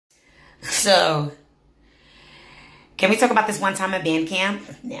So, can we talk about this one time at band camp?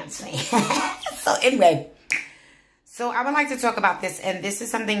 Yeah, I'm saying. So anyway, so I would like to talk about this, and this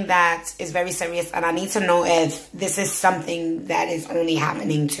is something that is very serious, and I need to know if this is something that is only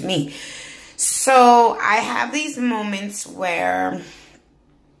happening to me. So I have these moments where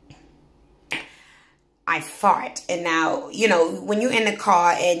I fart, and now, you know, when you're in the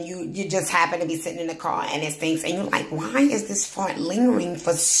car and you just happen to be sitting in the car and it stinks, and you're like, why is this fart lingering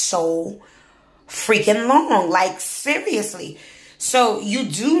for so freaking long? Like, seriously. So you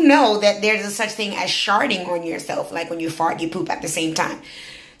do know that there's a such thing as sharting on yourself. Like when you fart, you poop at the same time.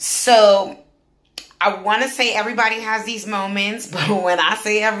 So I want to say everybody has these moments, but when I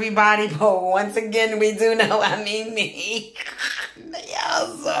say everybody, but once again, we do know I mean me.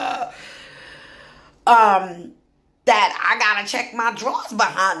 Yes. That I gotta check my drawers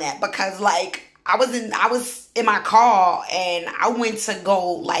behind that, because like I was in my car and I went to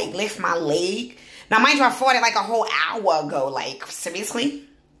go like lift my leg. Now mind you, I farted like a whole hour ago. Like seriously,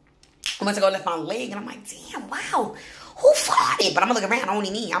 I went to go lift my leg and I'm like, damn, wow, who farted? But I'm looking around, only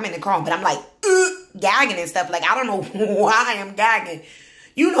me. I'm in the car, but I'm like gagging and stuff. Like I don't know why I'm gagging.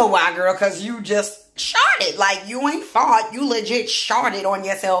 You know why, girl? Because you just sharted. Like you ain't fart, you legit sharted on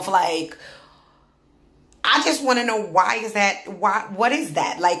yourself. Like I just want to know, why is that? Why? What is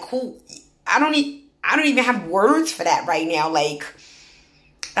that? Like who? I don't even have words for that right now. Like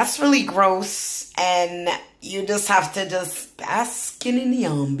that's really gross, and you just have to just basking in the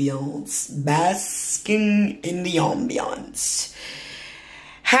ambiance. Basking in the ambiance.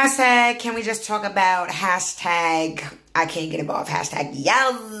 Hashtag, can we just talk about hashtag, I can't get above hashtag,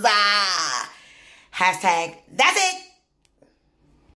 yowza. Hashtag, that's it.